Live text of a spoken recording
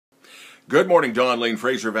Good morning, Don Lane,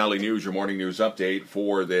 Fraser Valley News, your morning news update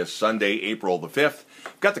for this Sunday, April the 5th.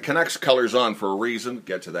 Got the Canucks colors on for a reason.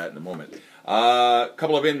 Get to that in a moment. A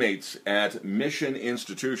couple of inmates at Mission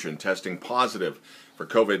Institution testing positive for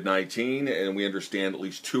COVID-19, and we understand at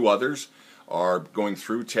least two others are going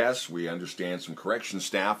through tests. We understand some correction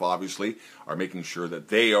staff, obviously, are making sure that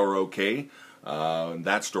they are okay.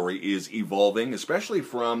 That story is evolving, especially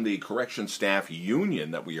from the correction staff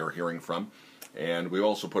union that we are hearing from. And we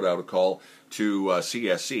also put out a call to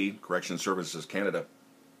CSC, Correction Services Canada,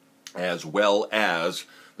 as well as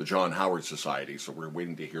the John Howard Society. So we're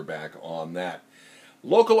waiting to hear back on that.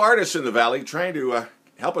 Local artists in the Valley trying to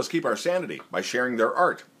help us keep our sanity by sharing their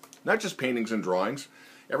art. Not just paintings and drawings,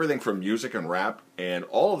 everything from music and rap, and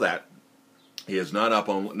all of that is not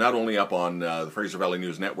only up on the Fraser Valley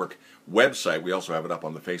News Network website, we also have it up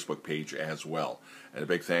on the Facebook page as well. And a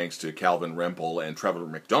big thanks to Calvin Rempel and Trevor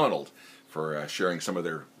McDonald for sharing some of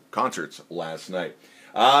their concerts last night.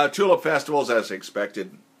 Tulip festivals, as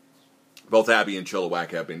expected, both Abbey and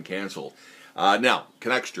Chilliwack have been canceled. Now,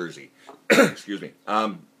 Canucks jersey. Excuse me.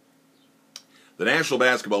 The National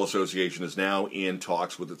Basketball Association is now in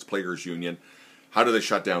talks with its players' union. How do they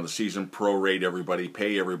shut down the season, prorate everybody,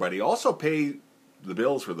 pay everybody, also pay the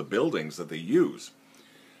bills for the buildings that they use?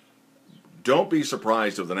 Don't be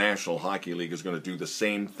surprised if the National Hockey League is going to do the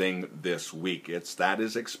same thing this week. That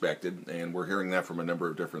is expected, and we're hearing that from a number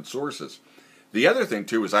of different sources. The other thing,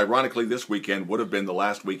 too, is ironically this weekend would have been the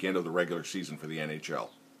last weekend of the regular season for the NHL.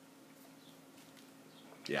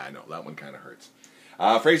 Yeah, I know, that one kind of hurts.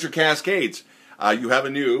 Fraser Cascades, you have a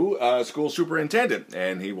new school superintendent,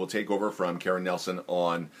 and he will take over from Karen Nelson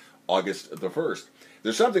on August the 1st.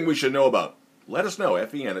 There's something we should know about. Let us know,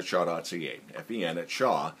 FVN at shaw.ca, FVN at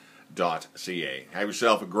shaw.ca. Have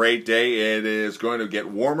yourself a great day. It is going to get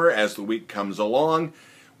warmer as the week comes along,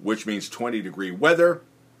 which means 20-degree weather,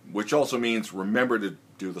 which also means remember to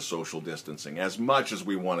do the social distancing as much as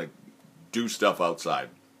we want to do stuff outside.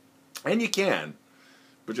 And you can,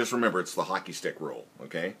 but just remember it's the hockey stick rule,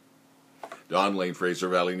 okay? Don Lane, Fraser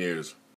Valley News.